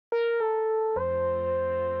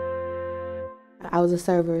I was a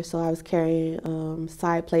server, so I was carrying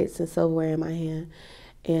side plates and silverware in my hand,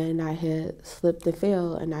 and I had slipped and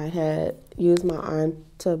fell, and I had used my arm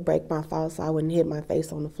to break my fall so I wouldn't hit my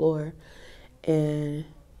face on the floor. And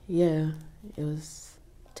yeah, it was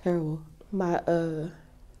terrible. My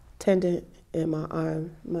tendon in my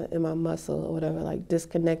arm, in my muscle or whatever, like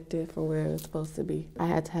disconnected from where it was supposed to be. I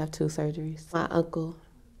had to have 2 surgeries. My uncle,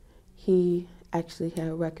 he actually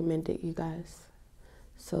had recommended you guys.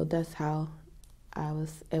 So that's how I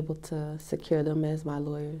was able to secure them as my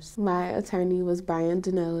lawyers. My attorney was Brian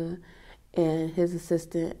Danella, and his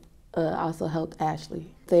assistant also helped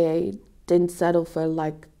Ashley. They didn't settle for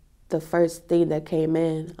like the first thing that came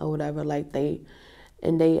in or whatever,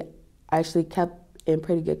 they actually kept in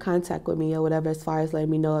pretty good contact with me or whatever, as far as letting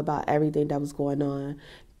me know about everything that was going on,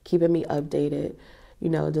 keeping me updated,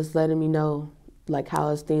 just letting me know like how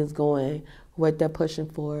is things going, what they're pushing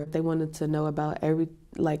for. They wanted to know about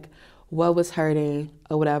what was hurting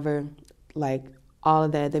or whatever, like all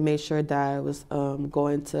of that. They made sure that I was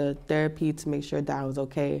going to therapy to make sure that I was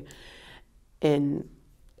okay and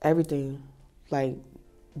everything. Like,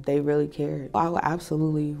 they really cared. I would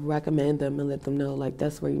absolutely recommend them and let them know like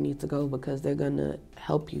that's where you need to go, because they're gonna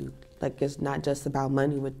help you. Like, it's not just about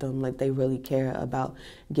money with them. Like, they really care about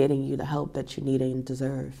getting you the help that you need and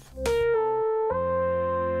deserve.